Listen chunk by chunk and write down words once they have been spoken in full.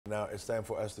Now it's time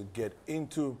for us to get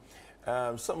into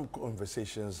some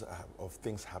conversations of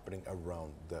things happening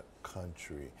around the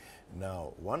country.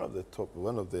 Now, one of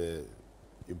the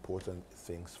important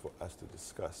things for us to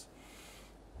discuss.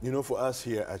 You know, for us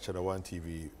here at ChannelOne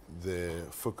TV, the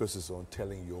focus is on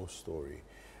telling your story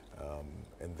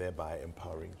and thereby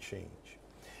empowering change.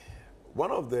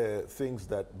 One of the things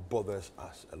that bothers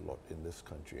us a lot in this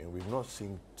country, and we've not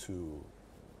seemed to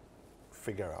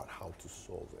figure out how to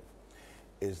solve it,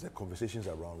 is the conversations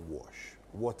around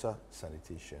water,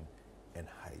 sanitation, and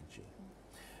hygiene.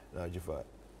 Now, Jifa,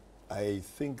 I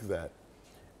think that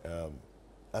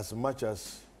as much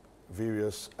as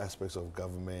various aspects of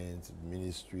government,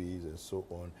 ministries, and so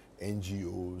on,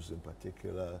 NGOs in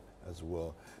particular as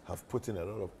well, have put in a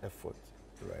lot of effort,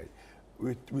 right?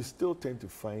 We still tend to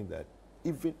find that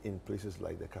even in places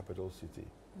like the capital city,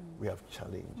 we have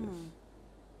challenges.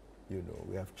 You know,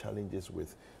 we have challenges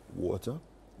with water,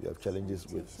 we have challenges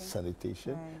with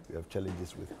sanitation, right. We have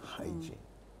challenges with hygiene,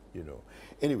 you know.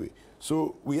 Anyway,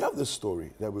 so we have this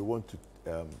story that we want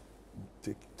to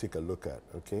take a look at,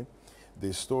 okay?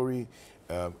 The story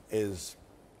is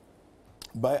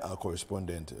by our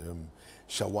correspondent,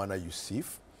 Shawana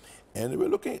Yusuf, and we're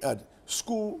looking at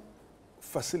school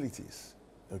facilities,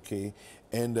 okay,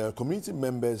 and community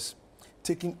members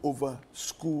taking over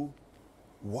school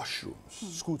washrooms,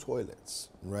 school toilets,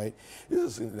 right?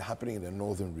 This is happening in the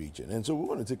northern region. And so we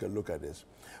want to take a look at this.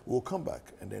 We'll come back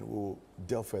and then we'll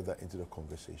delve further into the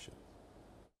conversation.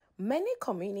 Many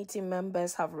community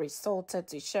members have resorted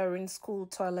to sharing school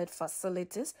toilet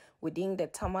facilities within the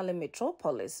Tamale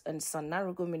Metropolis and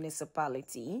Sanarugu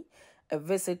municipality. A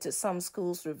visit to some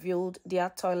schools revealed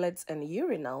their toilets and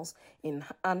urinals in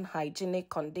unhygienic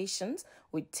conditions,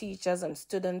 with teachers and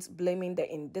students blaming the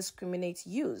indiscriminate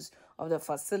use of the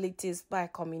facilities by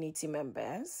community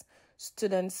members.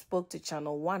 Students spoke to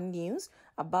ChannelOne News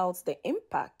about the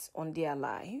impact on their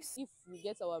lives. If we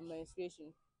get our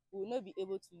menstruation, we will not be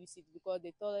able to use it because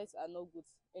the toilets are not good,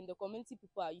 and the community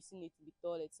people are using it to be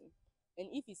toileting. And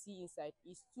if you see inside,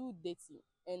 it's too dirty.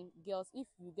 And girls, if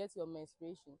you get your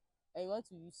menstruation and you want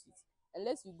to use it,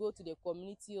 unless you go to the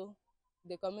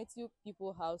community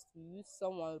people house to use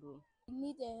someone room. We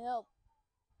need a help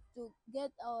to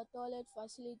get our toilet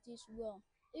facilities well.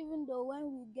 Even though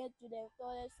when we get to the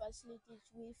toilet facilities,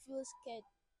 we feel scared.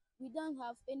 We don't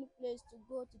have any place to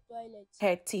go to toilets.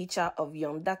 Head teacher of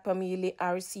Yondakpamili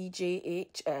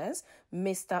RCJHS,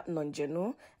 Mr.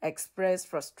 Nonjenu, expressed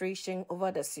frustration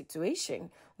over the situation,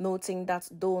 noting that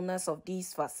donors of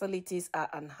these facilities are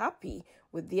unhappy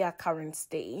with their current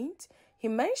state. He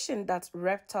mentioned that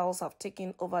reptiles have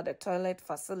taken over the toilet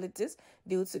facilities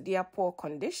due to their poor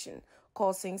condition,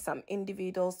 causing some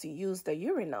individuals to use the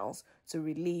urinals to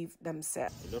relieve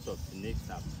themselves. A lot of snakes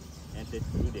have entered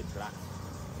through the cracks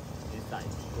inside.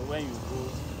 So when you go,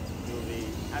 you'll be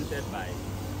hunted by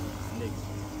snakes,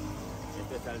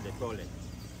 especially the toilet.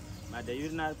 But the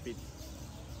urinal pit,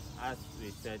 as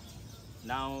we said,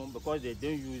 now because they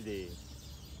don't use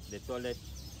the toilet,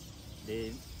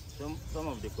 some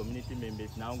of the community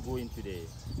members now go into the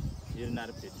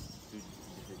urinal pit to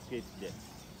defecate there.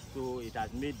 So it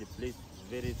has made the place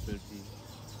very filthy,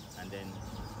 and then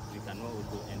we cannot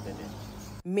also enter there.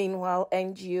 Meanwhile,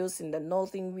 NGOs in the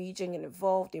northern region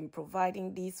involved in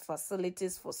providing these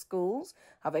facilities for schools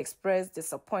have expressed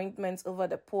disappointment over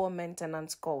the poor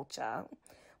maintenance culture.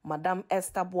 Madam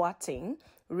Esther Boateng,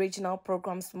 Regional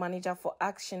Programs Manager for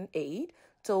Action Aid,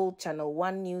 told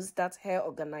ChannelOne News that her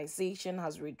organization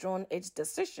has withdrawn its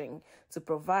decision to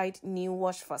provide new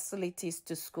wash facilities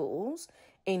to schools.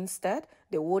 Instead,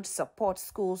 they would support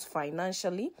schools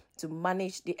financially to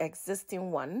manage the existing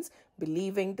ones,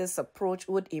 believing this approach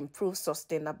would improve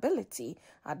sustainability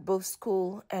at both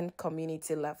school and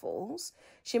community levels.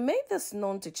 She made this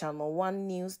known to ChannelOne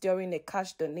News during a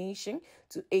cash donation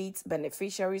to 8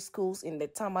 beneficiary schools in the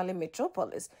Tamale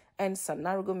Metropolis and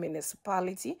Sanarugu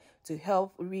municipality to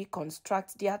help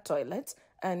reconstruct their toilets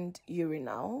and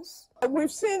urinals.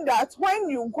 We've seen that when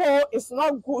you go, it's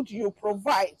not good you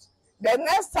provide. The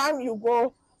next time you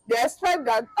go, they expect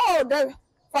that, oh, the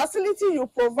facility you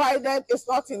provided is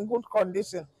not in good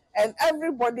condition. And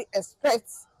everybody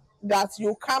expects that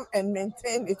you come and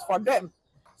maintain it for them.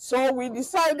 So we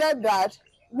decided that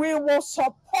we will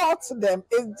support them.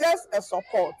 It's just a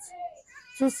support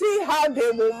to see how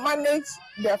they will manage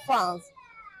their funds.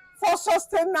 For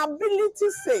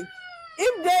sustainability's sake,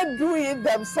 if they do it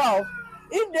themselves,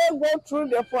 if they go through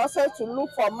the process to look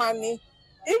for money,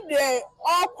 if they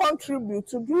all contribute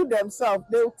to do themselves,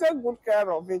 they will take good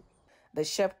care of it. The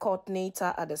SHEP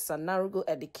coordinator at the Sanarugu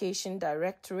Education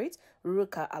Directorate,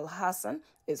 Ruka Al-Hassan,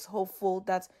 is hopeful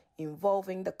that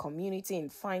involving the community in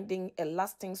finding a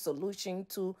lasting solution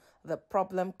to the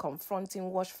problem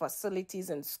confronting wash facilities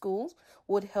in schools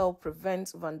would help prevent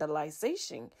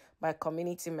vandalization by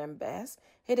community members.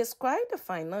 He described the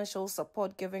financial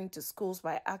support given to schools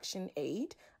by Action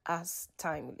Aid as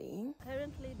timely.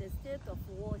 Currently, the state of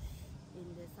wash in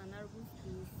the Sanargu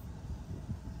schools,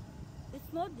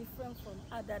 it's not different from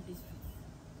other districts,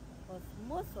 because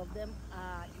most of them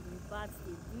are in bad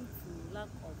state due to lack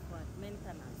of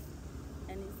maintenance,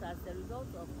 and it's as a result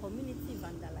of community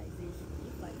vandalization,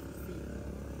 if I can say.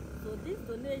 So this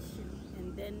donation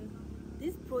and then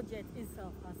this project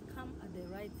itself has come at the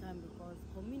right time because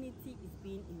community is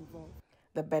being involved.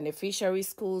 The beneficiary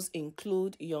schools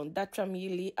include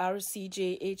Yondatramili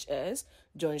RCJHS,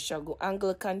 John Shagu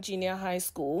Anglican Junior High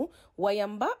School,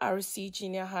 Wayamba RC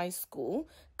Junior High School,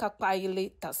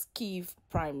 Kakpaile Taskiv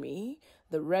Primary.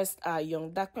 The rest are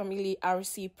Yondatramili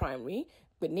RC Primary,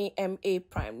 Bene MA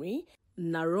Primary,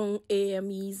 Narong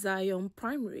AME Zion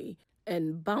Primary,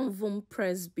 and Banvum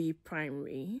Presby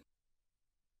Primary.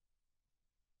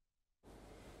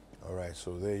 All right,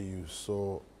 so there you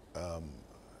saw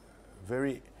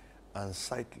very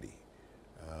unsightly.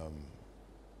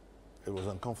 It was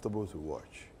uncomfortable to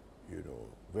watch,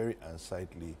 very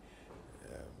unsightly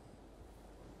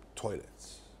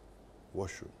toilets,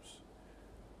 washrooms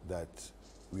that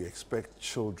we expect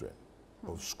children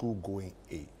of school-going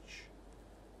age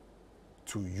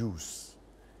to use.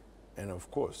 And of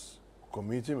course,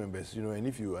 community members, and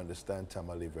if you understand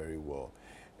Tamale very well,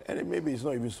 and maybe it's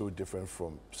not even so different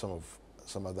from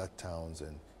some other towns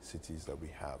and cities that we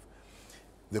have.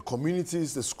 The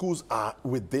communities, the schools are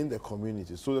within the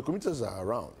communities. So the communities are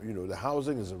around, the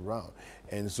housing is around.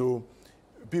 And so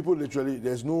people literally,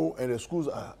 and the schools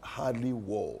are hardly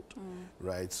walled,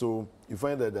 right? So you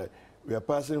find that we are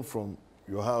passing from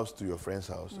your house to your friend's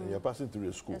house, and you're passing through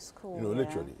the school.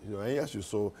 Literally. And as you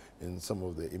saw in some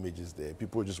of the images there,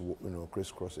 people just,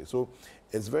 crisscross it. So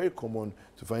it's very common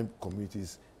to find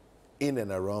communities in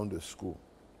and around the school.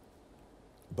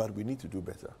 But we need to do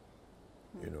better.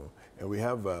 And we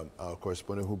have our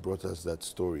correspondent who brought us that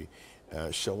story,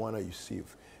 Shawana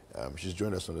Yusuf. She's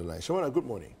joined us on the line. Shawana, good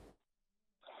morning.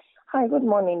 Hi, good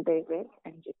morning, David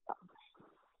and Jita.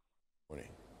 Morning.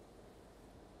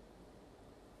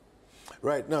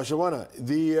 Right, now, Shawana,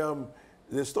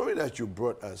 the story that you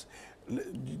brought us,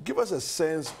 give us a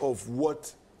sense of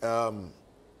what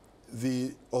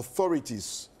the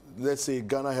authorities, let's say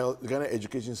Ghana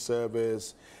Education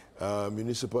Service,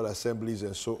 municipal assemblies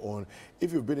and so on,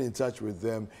 if you've been in touch with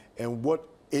them, and what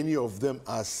any of them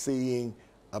are saying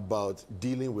about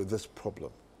dealing with this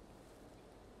problem.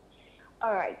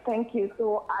 All right, thank you.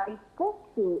 So I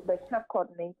spoke to the chef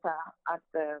coordinator at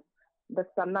the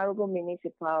Sanargu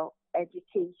Municipal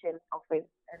Education Office,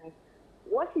 and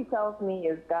what she tells me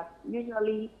is that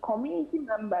usually community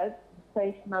members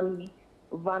intentionally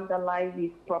vandalize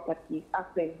these properties, as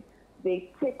in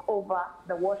they take over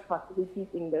the wash facilities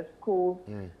in the schools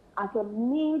as a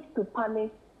means to punish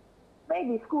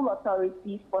maybe school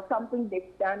authorities for something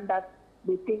they've done that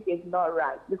they think is not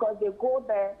right. Because they go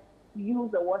there to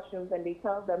use the washrooms and they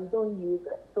tell them, don't use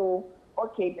it. So,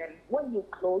 okay, then when you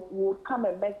close, we'll come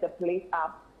and mess the place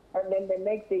up. And then the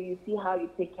next day you see how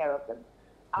you take care of them.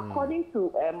 According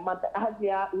to Mother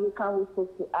Azia Rukan, who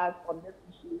spoke to us on this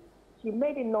issue, she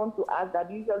made it known to us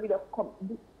that usually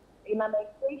in an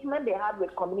engagement they had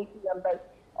with community members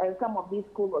and some of these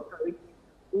school authorities,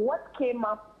 what came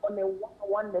up on a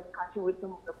one-on-one discussion with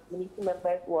some of the community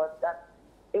members was that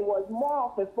it was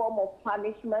more of a form of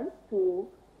punishment to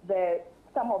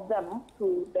some of them,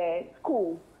 to the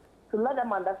schools, to let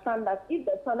them understand that if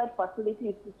the toilet facility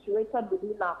is situated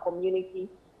within our community,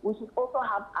 we should also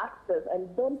have access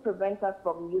and don't prevent us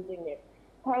from using it.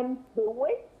 Hence, the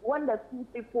way when the school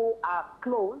people are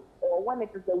closed, or when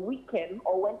it is a weekend,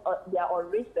 or when they are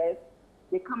on recess,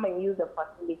 they come and use the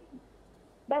facility.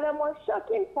 But the most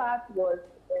shocking part was,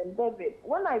 David,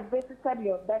 when I visited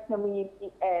your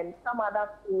community and some other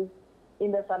schools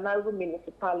in the Sanargu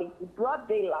municipality, broad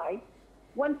daylight,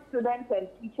 when students and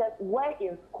teachers were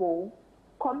in school,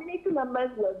 community members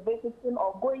were visiting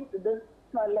or going to the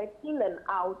toilet in and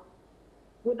out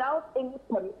without any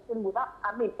permission, it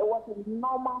was a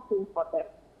normal thing for them.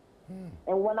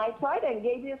 And when I tried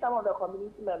engaging some of the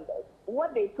community members,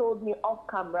 what they told me off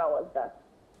camera was that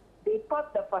they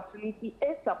thought the facility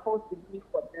is supposed to be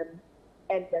for them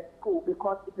and the school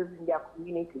because it is in their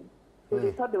community. So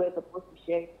they thought they were supposed to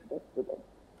share it to the students.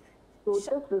 So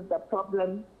this is the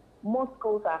problem most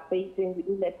schools are facing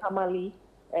within the Tamale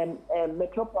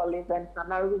metropolis and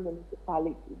Sanargu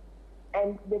municipality.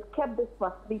 And they've kept these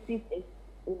facilities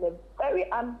in a very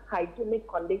unhygienic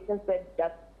condition, said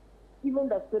that even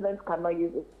the students cannot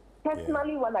use it.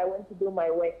 Personally, when I went to do my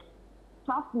work,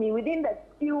 trust me, within the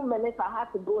few minutes I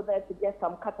had to go there to get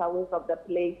some cutaways of the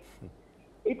place.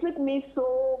 It took me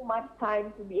so much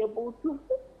time to be able to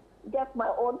get my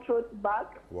own throat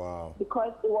back. Wow.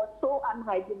 Because it was so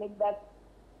unhygienic that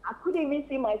I couldn't even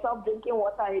see myself drinking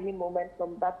water any moment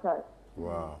from that time.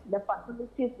 Wow. The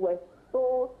facilities were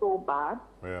so bad.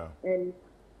 Yeah. And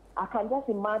I can just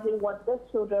imagine what those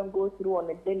children go through on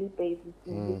a daily basis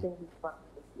in using these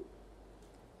facilities.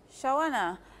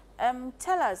 Shawana,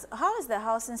 tell us, how is the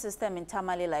housing system in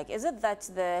Tamale like? Is it that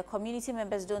the community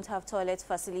members don't have toilet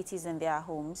facilities in their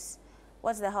homes?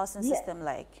 What's the housing system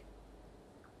like?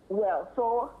 Well,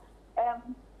 so as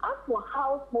for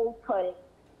household toilets,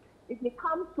 if you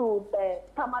come to the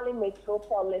Tamale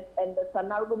Metropolis and the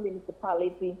Sanargo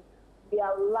municipality, they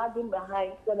are lagging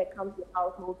behind when it comes to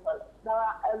household toilets. There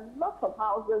are a lot of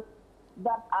houses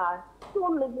that are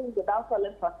still living without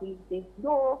toilet facilities,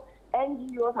 though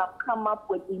NGOs have come up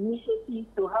with initiatives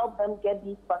to help them get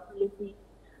these facilities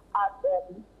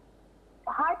at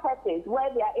high prices where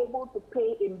they are able to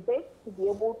pay in bits to be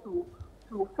able to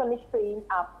finish paying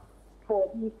up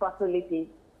for these facilities.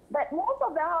 But most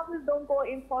of the houses don't go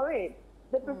in for it.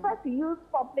 They prefer to use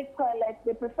public toilets,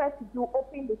 they prefer to do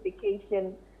open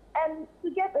defecation, and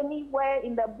to get anywhere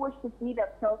in the bush to feed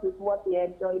themselves is what they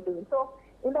enjoy doing. So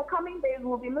in the coming days,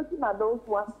 we'll be looking at those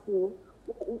ones too.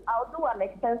 I'll do an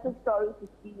extensive story to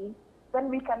see, then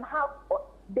we can have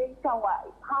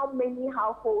data-wise how many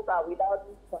households are without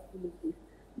these facilities.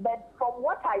 But from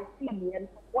what I see and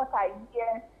what I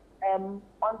hear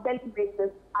on daily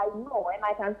basis, I know and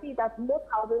I can see that most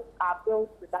houses are built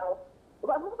without,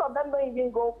 because most of them don't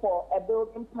even go for a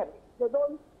building permit.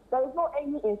 There is no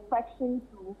any inspection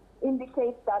to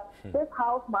indicate that this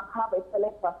house must have a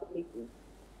toilet facility.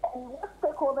 And what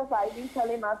stakeholders are even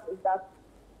telling us is that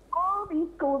all these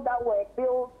schools that were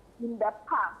built in the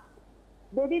past,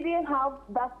 they didn't have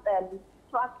that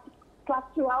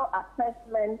structural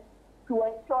assessment to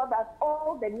ensure that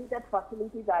all the needed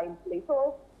facilities are in place.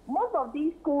 So most of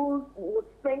these schools would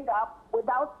spring up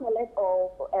without toilet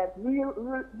or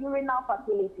urinal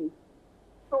facilities.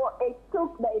 So it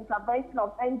took the intervention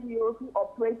of NGOs who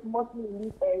operate mostly in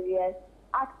these areas,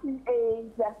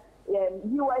 ActionAid,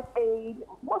 USAID,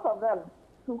 most of them,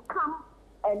 to come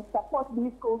and support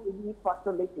these schools with these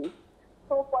facilities.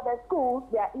 So for the schools,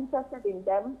 they are interested in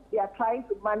them, they are trying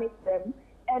to manage them,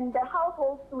 and the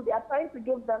households too, they are trying to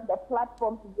give them the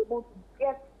platform to be able to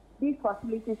get these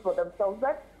facilities for themselves.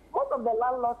 But most of the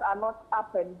landlords are not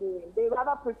up and doing. They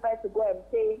rather prefer to go and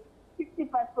pay 60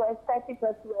 pesos, 30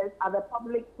 pesos at the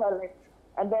public toilet,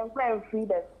 and then go and free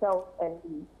themselves and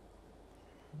leave.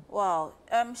 Wow.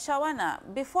 Shawana,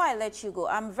 before I let you go,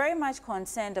 I'm very much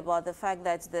concerned about the fact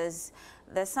that there's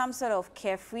some sort of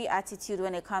carefree attitude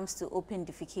when it comes to open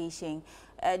defecation.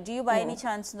 Do you by any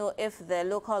chance know if the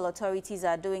local authorities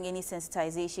are doing any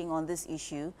sensitization on this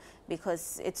issue?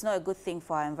 Because it's not a good thing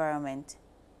for our environment.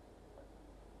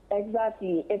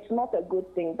 Exactly. It's not a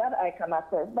good thing. That I can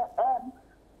attest. But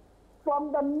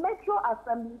from the Metro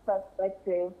Assembly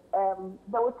perspective,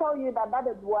 they will tell you that that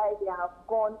is why they have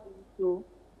gone into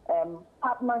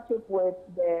partnership with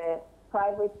the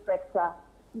private sector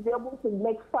to be able to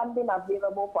make funding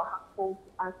available for households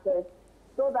to access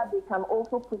so that they can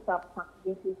also put up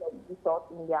facilities of resource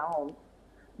in their homes.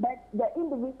 But the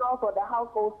individuals or the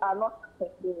households are not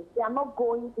affected. They are not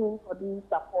going in for these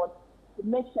support to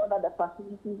make sure that the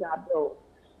facilities are built.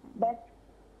 But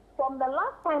from the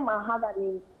last time I had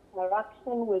an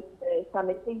interaction with the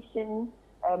sanitation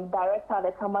director at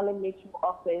the Tamale Metro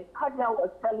office, Haja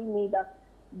was telling me that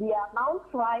they are now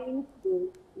trying to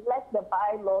let the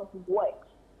bylaws work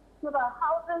so that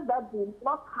houses that do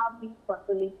not have these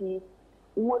facilities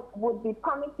would be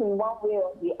punished in one way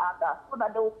or the other, so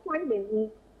that they will find the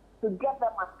need to get them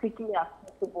as quickly as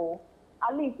possible,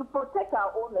 at least to protect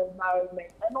our own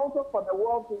environment and also for the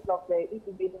well-being of the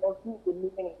individuals who are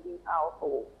living in these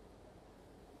households.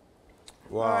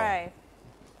 Wow. All right.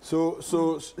 So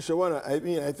Shawana,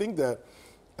 I think that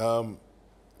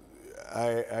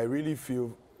I really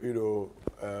feel,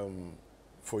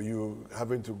 for you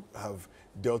having to have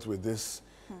dealt with this,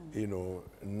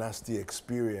 nasty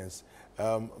experience.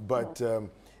 But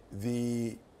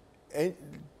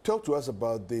talk to us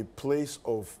about the place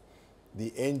of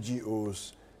the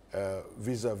NGOs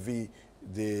vis-a-vis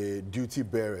the duty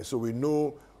bearers. So we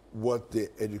know what the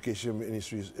education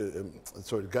ministry,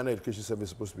 Ghana Education Service is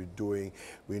supposed to be doing.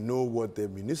 We know what the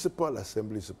municipal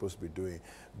assembly is supposed to be doing.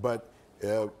 But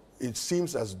it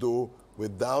seems as though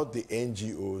without the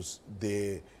NGOs,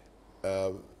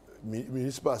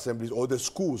 municipal assemblies, or the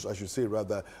schools, I should say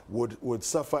rather, would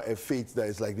suffer a fate that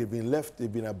is like they've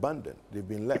been abandoned, they've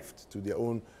been left to their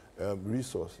own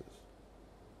resources?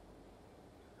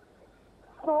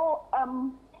 So,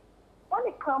 when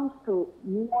it comes to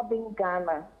northern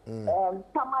Ghana,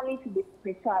 Tamale to be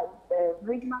precise, the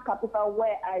regional capital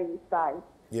where I reside,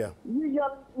 usually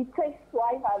it takes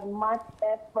twice as much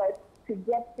effort to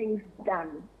get things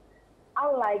done.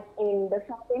 Unlike in the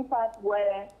southern part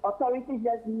where authorities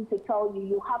just need to tell you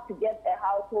you have to get a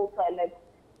household toilet,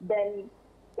 then,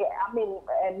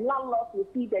 landlords will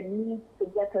see the need to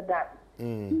get it done.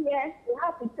 Here, you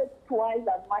have to take twice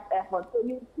as much effort. So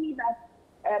you see that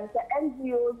the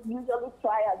NGOs usually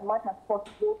try as much as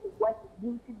possible to work with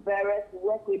duty bearers, to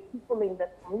work with people in the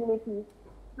community,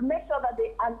 to make sure that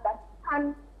they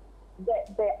understand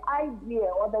the idea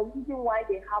or the reason why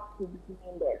they have to be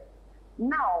doing this.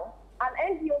 Now,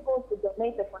 an NGO goes to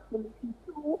donate a facility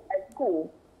to a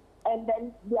school, and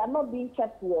then they are not being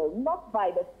kept well, not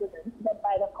by the students, but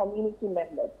by the community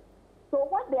members. So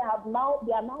what they are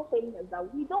now saying is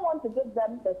that we don't want to give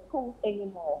them the schools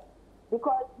anymore,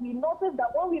 because we noticed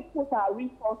that when we put our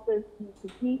resources into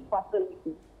these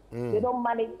facilities, they don't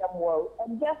manage them well.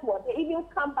 And guess what? They even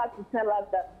come back to tell us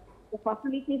that the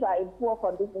facilities are in poor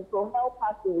condition, so help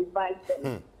us to revive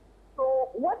them.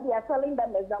 So what they are telling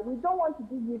them is that we don't want to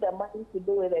give you the money to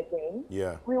do it again.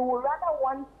 We would rather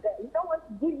we don't want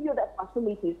to give you the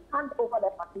facilities, hand over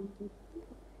the facilities to you.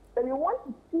 But we want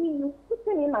to see you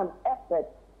putting in an effort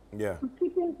to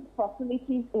keeping these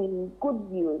facilities in good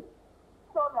use,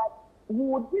 so that we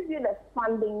would give you the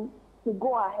funding to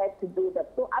go ahead to do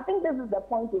that. So I think this is the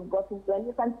point we've gotten to, and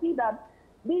you can see that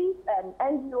these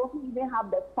NGOs who even have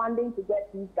the funding to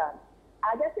get these done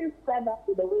are getting fed up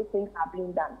with the way things are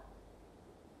being done.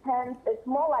 Hence, it's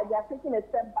more like they're taking a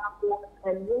step backward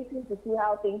and waiting to see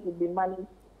how things will be managed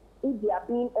if they are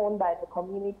being owned by the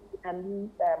community and these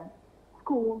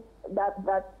schools that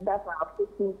are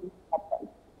facing these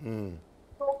problems.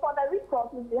 So for the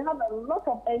resources, we have a lot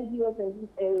of NGOs in this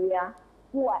area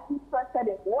who are interested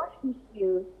in wash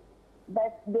issues,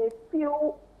 but they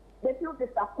feel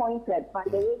disappointed by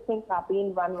the way things are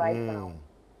being run right now.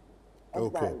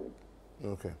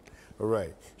 Okay. All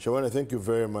right. Shawana, thank you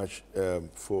very much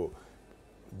for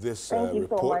this report. Thank you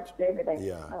so much, David.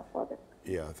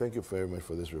 Yeah, thank you very much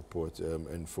for this report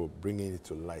and for bringing it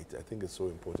to light. I think it's so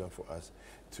important for us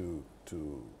to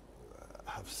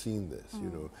have seen this, you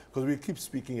know, because we keep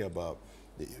speaking about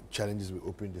the challenges with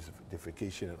open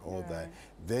defecation and all that.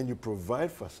 Then you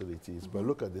provide facilities, but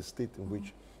look at the state in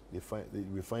which we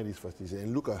find these facilities,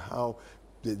 and look at how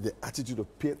the attitude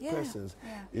of persons,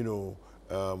 you know,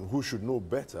 who should know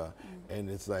better. And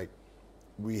it's like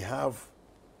we have,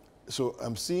 so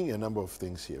I'm seeing a number of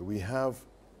things here. We have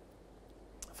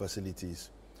facilities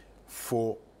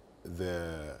for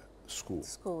the school.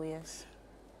 School, yes.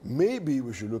 Maybe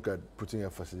we should look at putting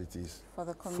up facilities for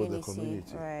the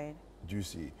community. Right. Do you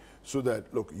see? So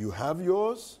that, look, you have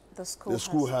yours, the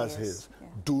school has his.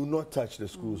 Do not touch the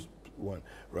school's one,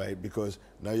 right? Because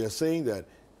now you're saying that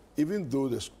even though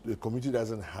the community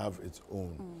doesn't have its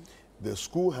own, the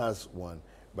school has one,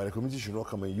 but the community should not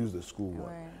come and use the school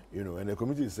one. You know, and the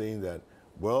community is saying that,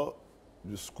 well,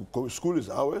 the school is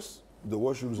ours, the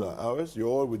washrooms are ours, you're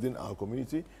all within our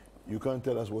community. You can't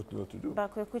tell us what not to do.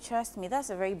 But Kweku, trust me, that's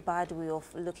a very bad way of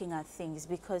looking at things,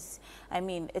 because, I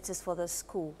mean, it is for the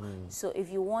school. So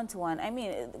if you want one, I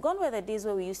mean, gone were the days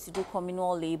where we used to do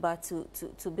communal labor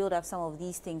to build up some of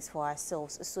these things for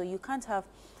ourselves. So you can't have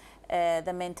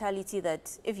the mentality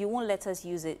that if you won't let us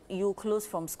use it, you close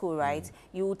from school, right?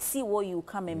 You would see what you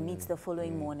come and meet the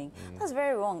following morning. That's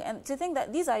very wrong. And to think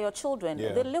that these are your children,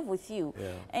 they live with you,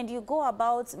 and you go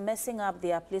about messing up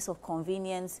their place of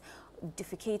convenience,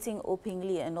 defecating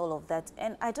openly and all of that.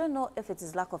 And I don't know if it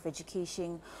is lack of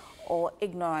education or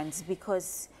ignorance,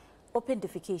 because open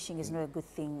defecation is not a good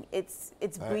thing. It's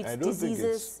breeds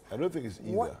diseases. I don't think it's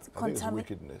either. I think it's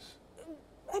wickedness.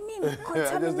 I mean,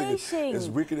 contamination. It's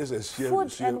wickedness and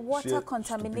food and water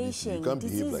contamination,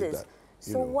 diseases. Like that,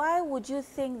 so why would you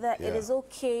think that it is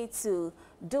okay to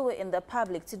do it in the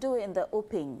public, to do it in the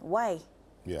open? Why?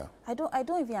 I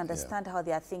don't even understand how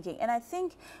they are thinking. And I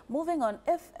think, moving on,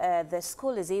 if the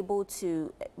school is able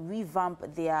to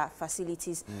revamp their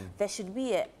facilities, there should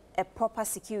be a proper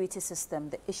security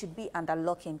system. It should be under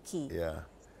lock and key.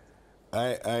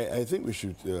 I think we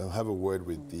should have a word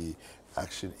with the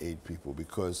Action Aid people,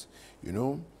 because, you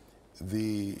know,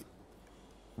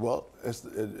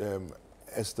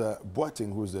 Esther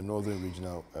Boating, who's the Northern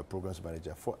Regional Programs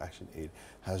Manager for Action Aid,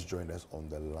 has joined us on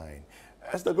the line.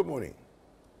 Esther, good morning.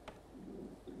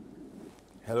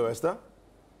 Hello, Esther.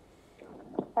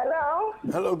 Hello.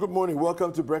 Hello, good morning.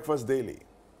 Welcome to Breakfast Daily.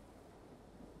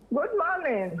 Good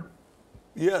morning.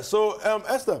 Yeah, so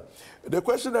Esther, the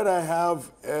question that I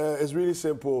have is really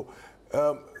simple.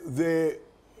 The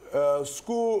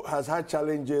school has had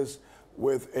challenges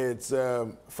with its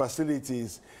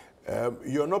facilities.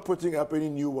 You're not putting up any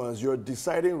new ones. You're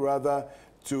deciding rather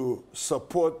to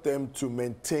support them to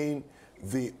maintain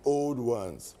the old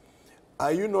ones.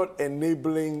 Are you not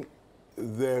enabling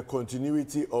the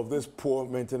continuity of this poor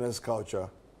maintenance culture?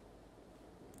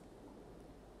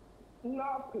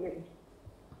 No, please.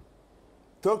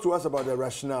 Talk to us about the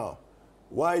rationale.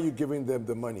 Why are you giving them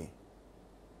the money?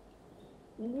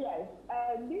 Yes,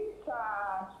 these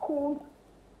are schools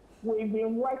we've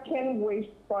been working with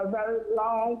for a very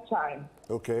long time.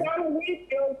 Okay. When we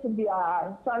built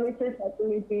their sanitary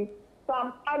facilities,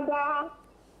 some other,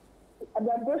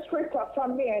 the district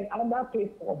assembly and other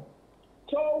people.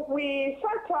 So we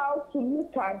set out to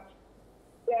look at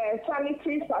the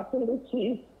sanitary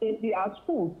facilities in their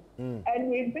schools. And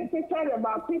we visited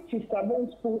about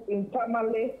 57 schools in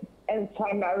Tamale and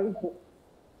Sanarivo.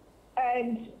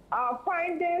 And our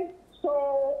findings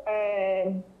show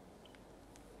a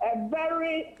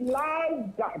very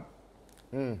large gap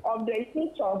of the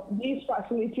use of these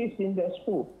facilities in the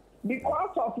school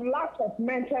because of lack of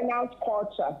maintenance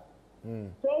culture.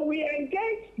 So we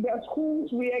engage the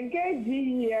schools, we engage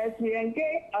GES, we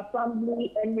engage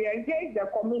assembly, and we engage the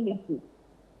community.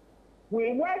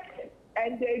 We work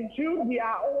and they do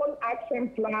their own action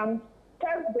plans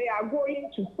that they are going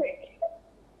to take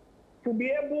to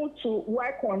be able to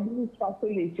work on these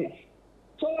facilities.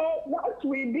 So what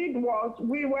we did was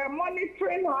we were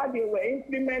monitoring how they were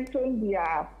implementing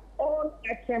their own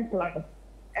action plans.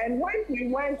 And when we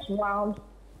went around,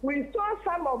 we saw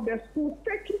some of the schools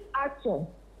taking action.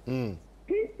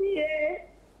 PTA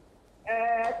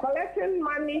collecting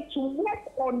money to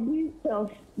work on these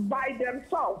things by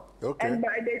themselves and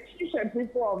by the chiefs and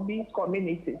people of these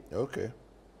communities. Okay.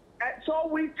 So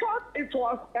we thought it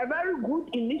was a very good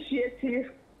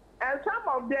initiative, and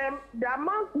some of them, the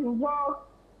amount involved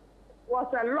was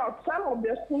a lot. Some of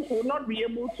the schools will not be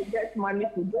able to get money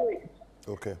to do it.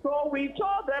 Okay. So we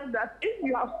told them that if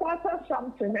you have started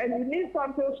something and you need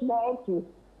something small to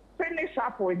finish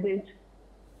up with it,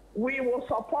 we will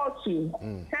support you.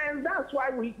 And that's why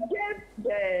we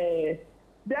gave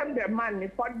them the money,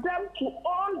 for them to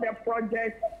own the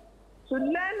project, to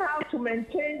learn how to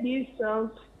maintain these things,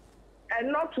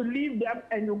 and not to leave them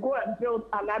and you go and build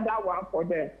another one for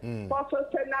them. For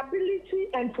sustainability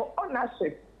and for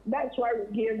ownership, that's why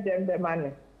we gave them the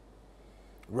money.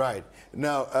 Right.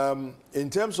 Now, in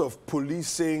terms of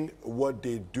policing what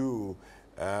they do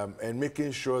and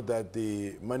making sure that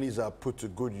the monies are put to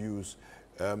good use,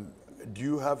 do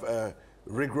you have a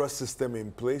rigorous system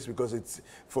in place? Because it's,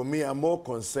 for me, I'm more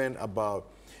concerned about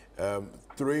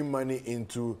throwing money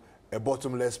into a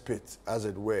bottomless pit, as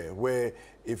it were, where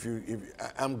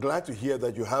I'm glad to hear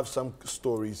that you have some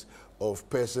stories of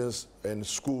persons and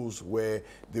schools where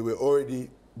they were already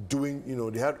doing,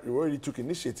 they already took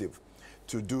initiative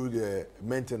to do the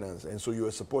maintenance, and so you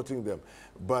are supporting them.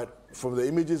 But from the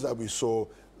images that we saw,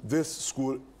 this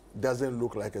school doesn't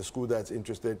look like a school that's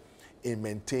interested in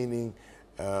maintaining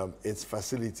its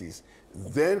facilities.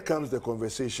 Then comes the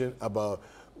conversation about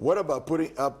what about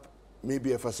putting up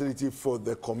maybe a facility for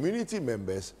the community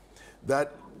members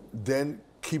that then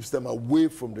keeps them away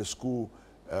from the school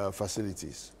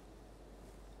facilities?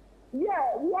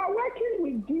 Yeah, we are working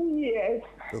with GES.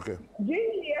 Okay.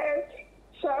 GES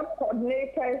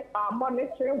sub-coordinators are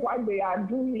monitoring what they are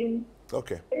doing.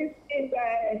 Okay. It's in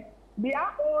their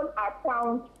own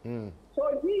account.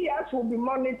 So GES will be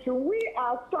monitoring. We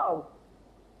ourselves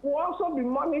will also be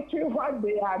monitoring what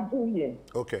they are doing.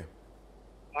 Okay.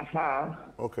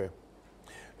 Okay.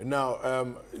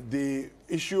 Now, the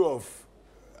issue of,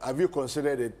 have you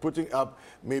considered it, putting up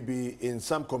maybe in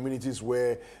some communities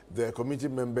where the community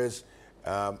members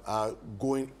are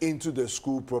going into the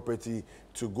school property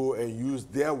to go and use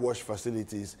their wash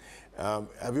facilities?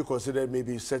 Have you considered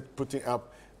maybe putting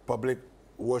up public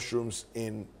washrooms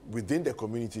within the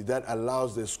community that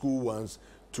allows the school ones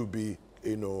to be,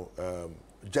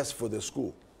 just for the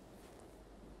school?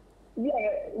 Yeah,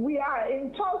 we are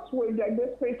in touch with the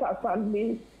district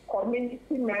assembly,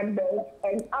 community members,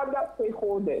 and other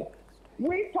stakeholders.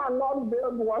 We cannot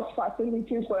build wash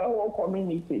facilities for a whole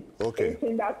community. Okay. It's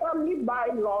in the assembly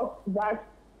bylaws that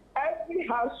every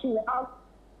house should have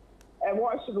a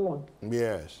washroom.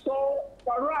 Yes. So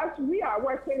for us, we are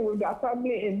working with the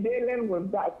assembly in dealing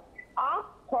with that. Our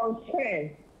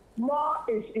concern more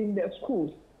is in the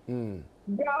schools.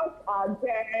 Girls are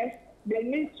there. They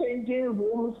need changing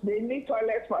rooms, they need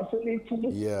toilet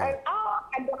facilities. Yeah. And our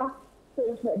other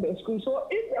things for the school. So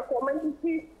if the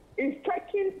community is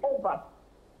taking over,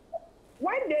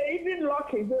 when they even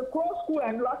lock it, they close school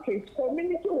and lock it,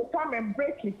 community will come and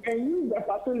break it and use the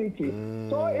facility.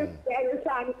 So there is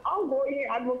an ongoing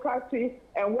advocacy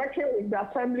and working with the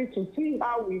assembly to see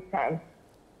how we can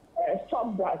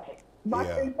stop that. But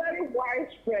it's very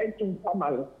widespread in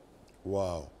Tamale.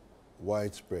 Wow,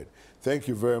 widespread. Thank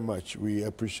you very much. We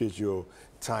appreciate your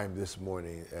time this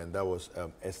morning. And that was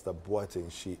Esther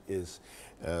Boateng. She is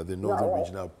the Northern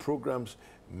Regional Programs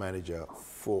Manager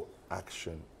for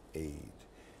Action Aid.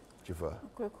 Jifa.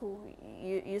 Okay, cool.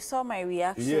 You saw my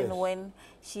reaction when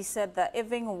she said that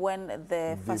even when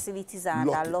the facilities are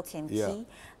under lock and key,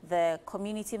 the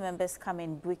community members come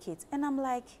and break it. And I'm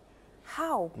like,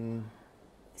 how?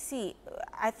 See,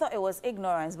 I thought it was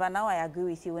ignorance, but now I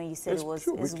agree with you when you said it was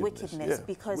wickedness.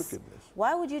 Because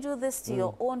why would you do this to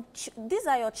your own? These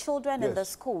are your children in the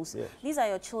schools. These are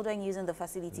your children using the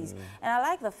facilities. And I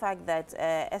like the fact that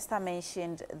Esther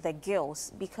mentioned the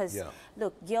girls, because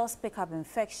look, girls pick up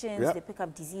infections, they pick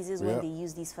up diseases when they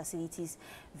use these facilities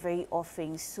very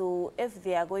often. So if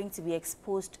they are going to be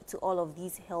exposed to all of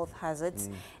these health hazards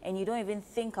and you don't even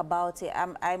think about it,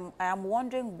 I'm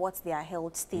wondering what their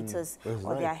health status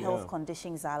or their health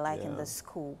conditions are like in the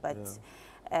school. But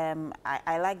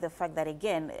I like the fact that,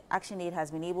 again, ActionAid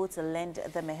has been able to lend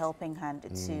them a helping hand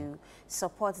to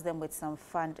support them with some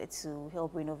fund to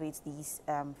help renovate these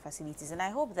facilities. And I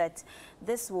hope that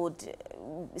this would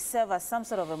serve as some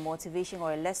sort of a motivation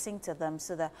or a lesson to them,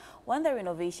 so that when the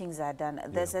renovations are done,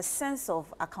 there's a sense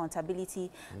of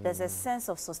accountability, there's a sense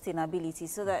of sustainability,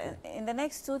 so that in the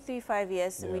next 2, 3, 5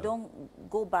 years, we don't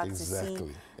go back to see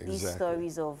these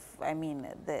stories of, I mean,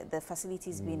 the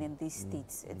facilities being in these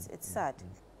states. It's sad.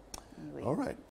 Anyway. All right.